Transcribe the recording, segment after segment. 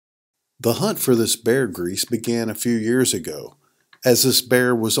The hunt for this bear grease began a few years ago, as this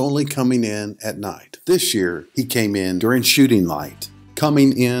bear was only coming in at night. This year, he came in during shooting light,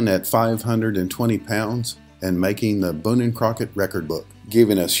 coming in at 520 pounds and making the Boone and Crockett record book,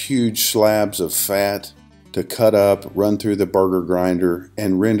 giving us huge slabs of fat to cut up, run through the burger grinder,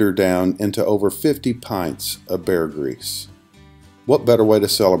 and render down into over 50 pints of bear grease. What better way to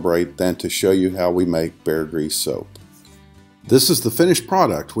celebrate than to show you how we make bear grease soap? This is the finished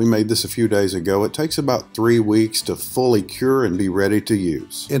product. We made this a few days ago. It takes about 3 weeks to fully cure and be ready to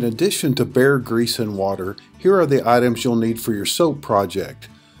use. In addition to bear grease and water, here are the items you'll need for your soap project.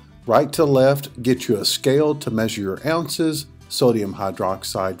 Right to left, get you a scale to measure your ounces, sodium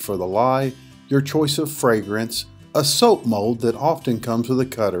hydroxide for the lye, your choice of fragrance, a soap mold that often comes with a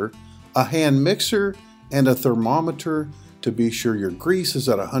cutter, a hand mixer, and a thermometer to be sure your grease is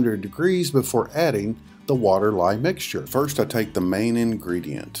at 100 degrees before adding the water lye mixture. First, I take the main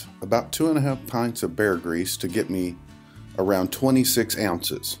ingredient, about 2.5 pints of bear grease to get me around 26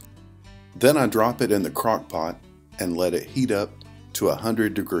 ounces. Then I drop it in the crock pot and let it heat up to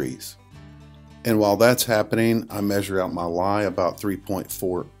 100 degrees. And while that's happening, I measure out my lye about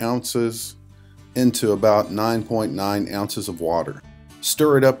 3.4 ounces into about 9.9 ounces of water.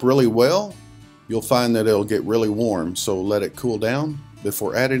 Stir it up really well. You'll find that it'll get really warm, so let it cool down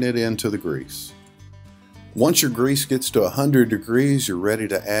before adding it into the grease. Once your grease gets to 100 degrees, you're ready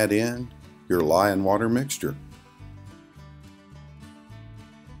to add in your lye and water mixture.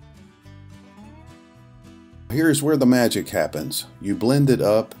 Here's where the magic happens. You blend it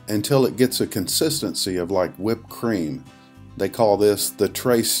up until it gets a consistency of like whipped cream. They call this the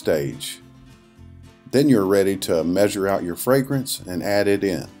trace stage. Then you're ready to measure out your fragrance and add it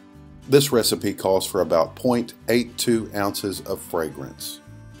in. This recipe calls for about 0.82 ounces of fragrance.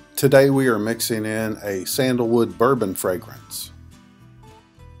 Today we are mixing in a sandalwood bourbon fragrance.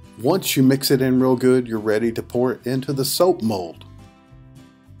 Once you mix it in real good, you're ready to pour it into the soap mold.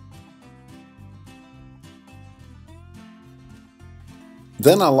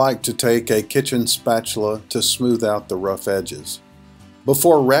 Then I like to take a kitchen spatula to smooth out the rough edges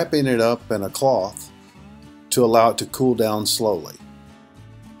before wrapping it up in a cloth to allow it to cool down slowly.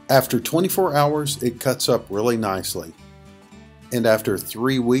 After 24 hours, it cuts up really nicely. And after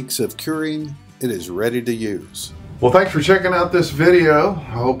 3 weeks of curing, it is ready to use. Well, thanks for checking out this video.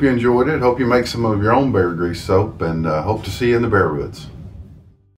 I hope you enjoyed it. Hope you make some of your own bear grease soap, and hope to see you in the bear woods.